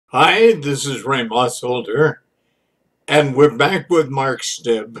Hi, this is Mossholder, and we're back with Mark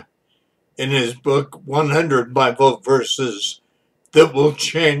Stibb in his book 100 Bible Verses That Will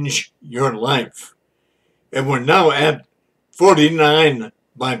Change Your Life. And we're now at 49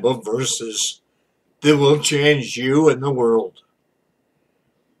 Bible Verses that will change you and the world.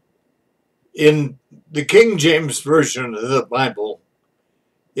 In the King James Version of the Bible,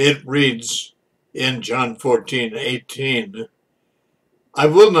 it reads in John 14:18, I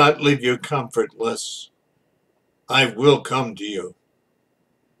will not leave you comfortless. I will come to you.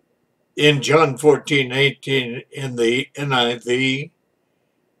 In John 14:18 in the NIV,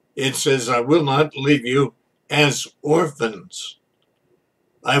 it says, I will not leave you as orphans.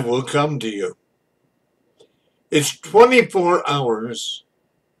 I will come to you. It's 24 hours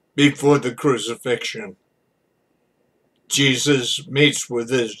before the crucifixion. Jesus meets with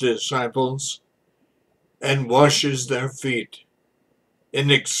his disciples and washes their feet, an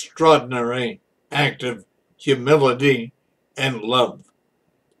extraordinary act of humility and love.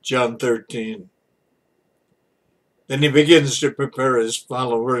 John 13. Then he begins to prepare his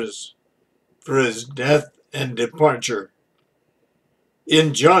followers for his death and departure.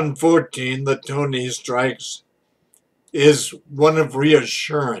 In John 14, the tone he strikes is one of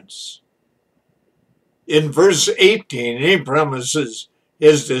reassurance. In verse 18, he promises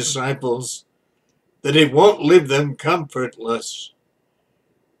his disciples that he won't leave them comfortless.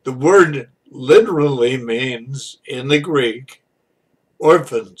 The word literally means, in the Greek,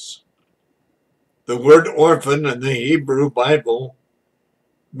 orphans. The word orphan in the Hebrew Bible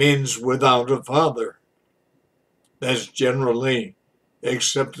means without a father. That's generally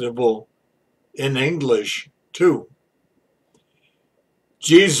acceptable in English too.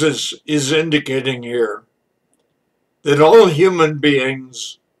 Jesus is indicating here that all human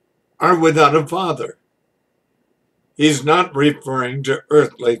beings are without a father. He's not referring to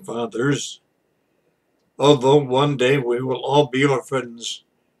earthly fathers, although one day we will all be orphans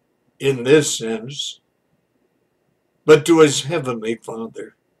in this sense, but to his heavenly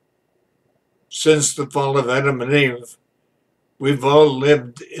Father. Since the fall of Adam and Eve, we've all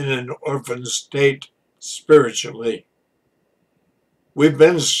lived in an orphan state spiritually. We've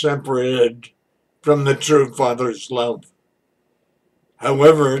been separated from the true Father's love.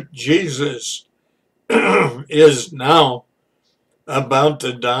 However, Jesus is now about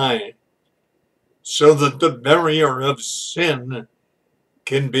to die so that the barrier of sin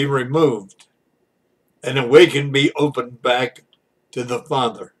can be removed and a way can be opened back to the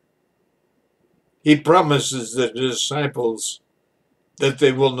Father. He promises the disciples that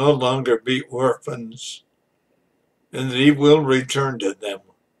they will no longer be orphans and that he will return to them.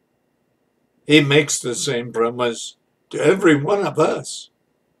 He makes the same promise to every one of us.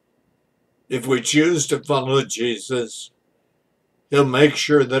 If we choose to follow Jesus, he'll make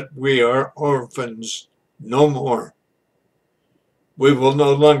sure that we are orphans no more. We will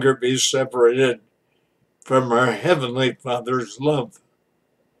no longer be separated from our Heavenly Father's love.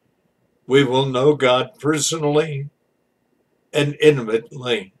 We will know God personally and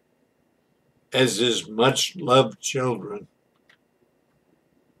intimately as his much loved children.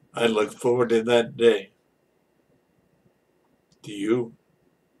 I look forward to that day. Do you?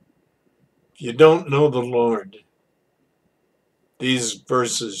 If you don't know the Lord, these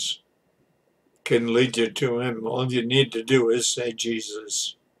verses can lead you to him. All you need to do is say,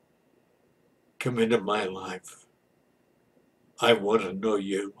 Jesus, come into my life. I want to know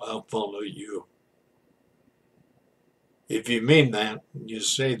you. I'll follow you. If you mean that, you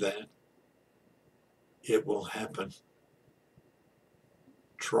say that, it will happen.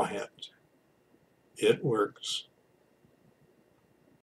 Try it. It works.